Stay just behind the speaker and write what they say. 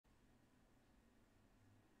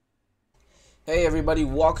Hey everybody,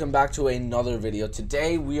 welcome back to another video.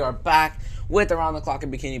 Today we are back with Around the Clock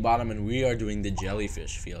in Bikini Bottom, and we are doing the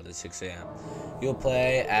Jellyfish field at 6 a.m. You'll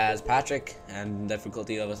play as Patrick, and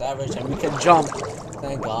difficulty level is average, and we can jump.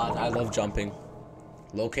 Thank God, I love jumping.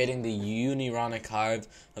 Locating the unironic hive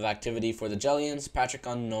of activity for the Jelliens, Patrick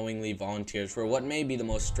unknowingly volunteers for what may be the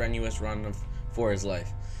most strenuous run for his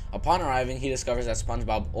life. Upon arriving, he discovers that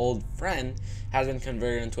SpongeBob's old friend has been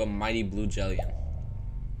converted into a mighty blue Jellien.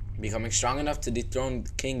 Becoming strong enough to dethrone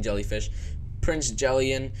King Jellyfish, Prince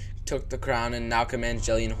JELLIEN took the crown and now commands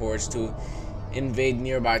Jellien hordes to invade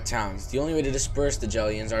nearby towns. The only way to disperse the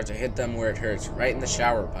Jelliens are to hit them where it hurts, right in the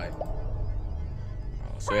shower pipe.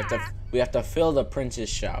 Oh, so we have to fill the prince's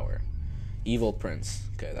shower. Evil prince.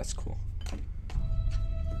 Okay, that's cool.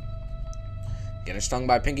 Getting stung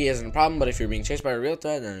by Pinky isn't a problem, but if you're being chased by a real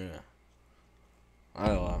threat, then I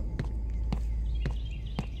don't know.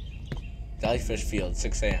 Jellyfish field,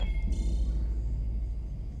 6 a.m.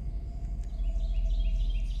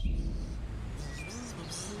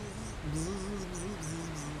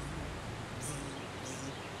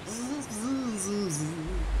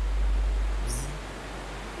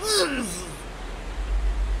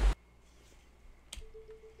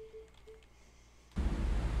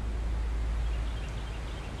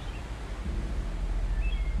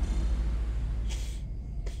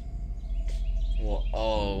 Well,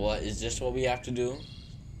 oh, what is this? What we have to do?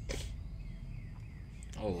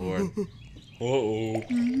 Oh Lord. Uh-oh.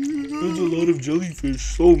 There's a lot of jellyfish.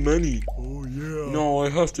 So many. Oh yeah. No, I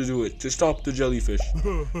have to do it to stop the jellyfish.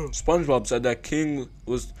 SpongeBob said that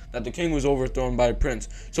the king was overthrown by a prince,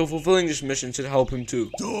 so fulfilling this mission should help him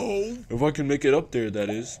too. No. If I can make it up there, that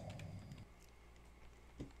is.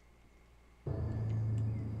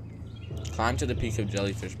 Climb to the peak of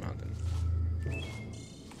Jellyfish Mountain.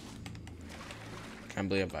 Can't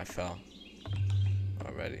believe I fell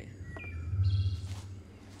already.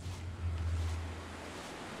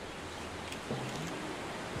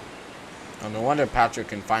 Oh, no wonder Patrick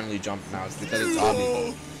can finally jump now. It's because it's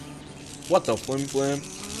obby. What the flim flam?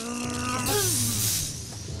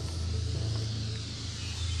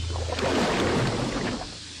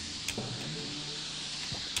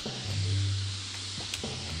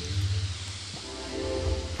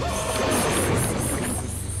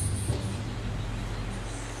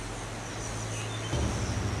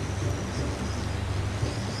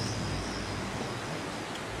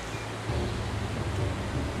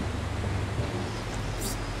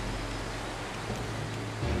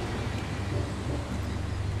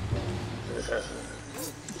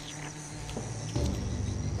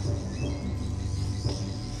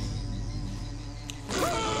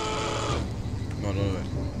 No.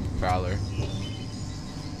 Prowler.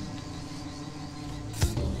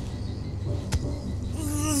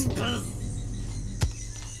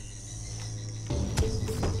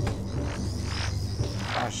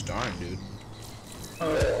 Gosh darn, dude.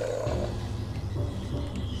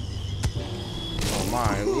 Oh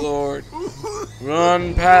my Lord.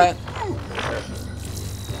 Run, Pat.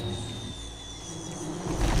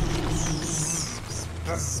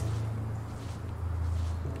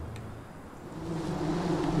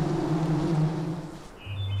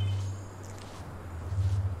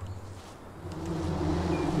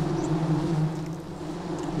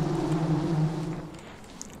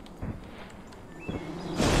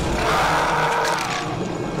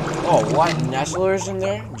 Oh, what? Nestlers in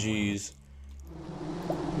there? Jeez.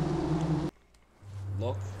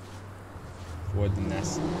 Look for the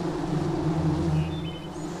nest.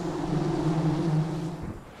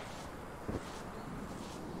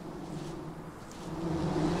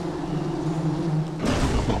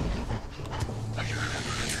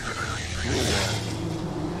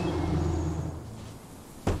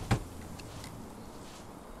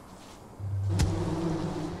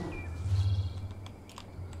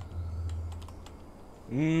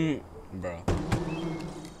 Bro.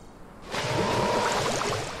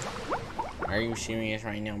 Are you serious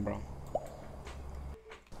right now, bro?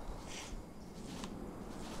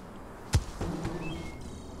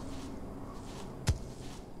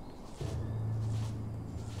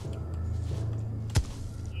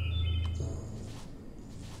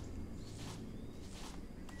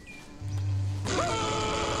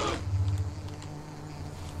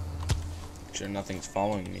 Sure, nothing's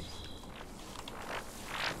following me.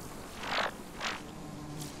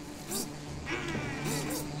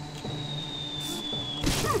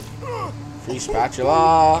 Free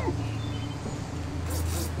spatula.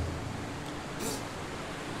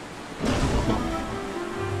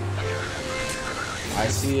 I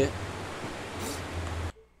see it.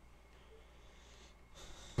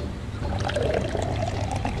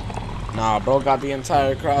 Nah, bro got the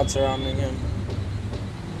entire crowd surrounding him.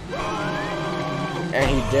 And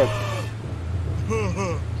he dipped.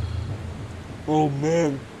 Oh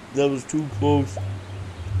man, that was too close.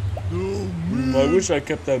 I wish I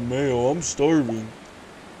kept that mayo. I'm starving.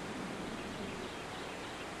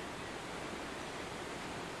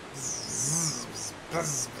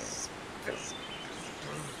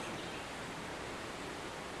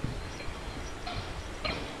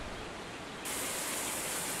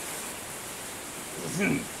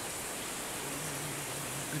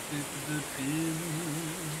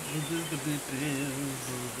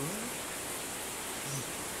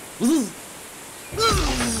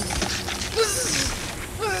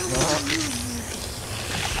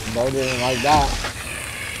 Bro didn't like that.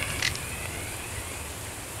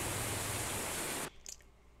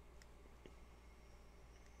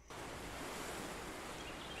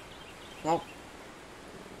 Nope.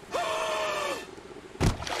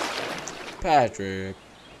 Patrick,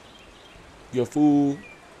 you fool.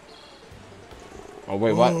 Oh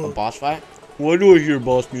wait, what? A boss fight? Why do I hear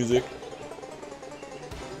boss music?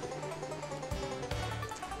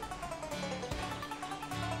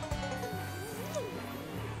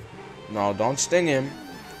 No, don't sting him.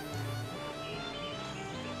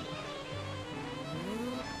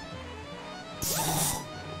 Is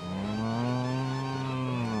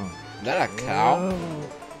that a cow?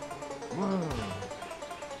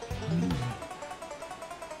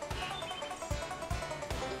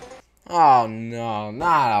 Oh no,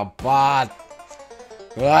 not a bot.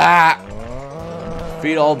 Ah!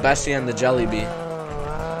 Feed old Bessie and the Jelly Bee.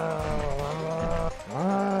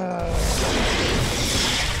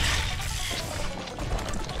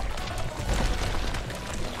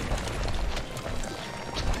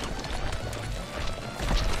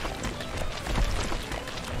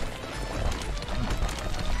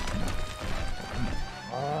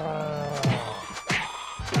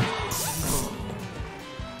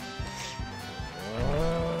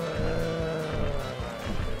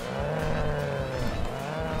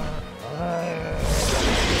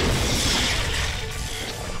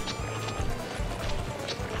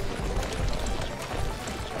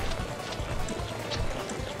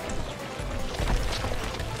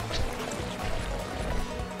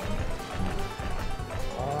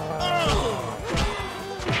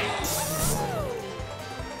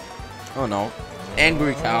 Oh no.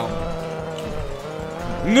 Angry cow.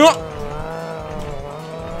 No!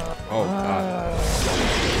 Oh god.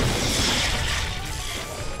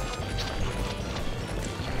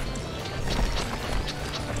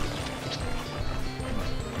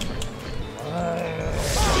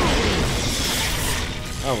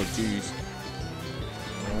 Oh jeez.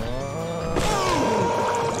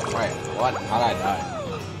 Wait, what? How'd I die?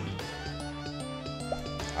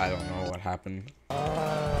 I don't know what happened.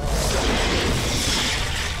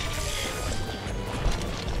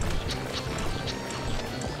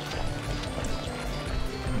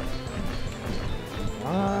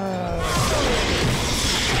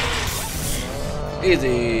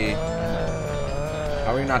 Easy.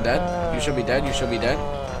 Are we not dead? You should be dead. You should be dead.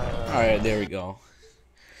 Alright, there we go.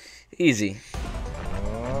 Easy.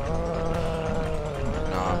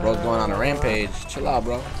 Nah, bro's going on a rampage. Chill out,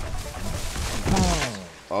 bro.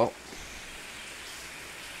 Oh.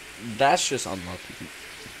 That's just unlucky.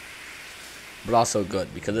 But also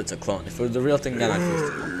good, because it's a clone. If it was the real thing, then I'd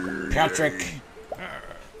feel it. Patrick!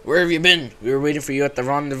 Where have you been? We were waiting for you at the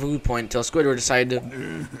rendezvous point until Squidward decided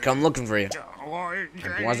to come looking for you.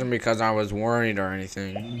 It wasn't because I was worried or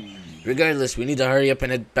anything. Regardless, we need to hurry up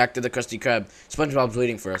and head back to the Krusty Krab. SpongeBob's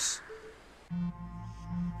waiting for us.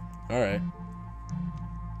 Alright.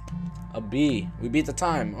 A B. We beat the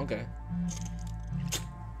time. Okay.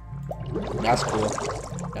 That's cool.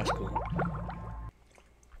 That's cool.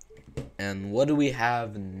 And what do we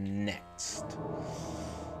have next?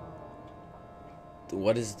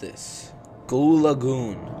 What is this? Goo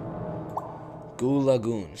Lagoon. Goo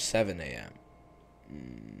Lagoon, 7 a.m.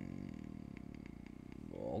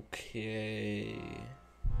 Okay.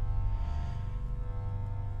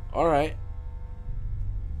 Alright.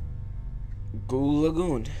 Goo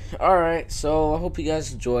Lagoon. Alright, so I hope you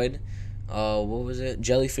guys enjoyed. What was it?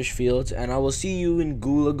 Jellyfish Fields. And I will see you in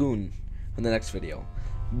Goo Lagoon in the next video.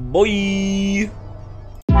 Bye!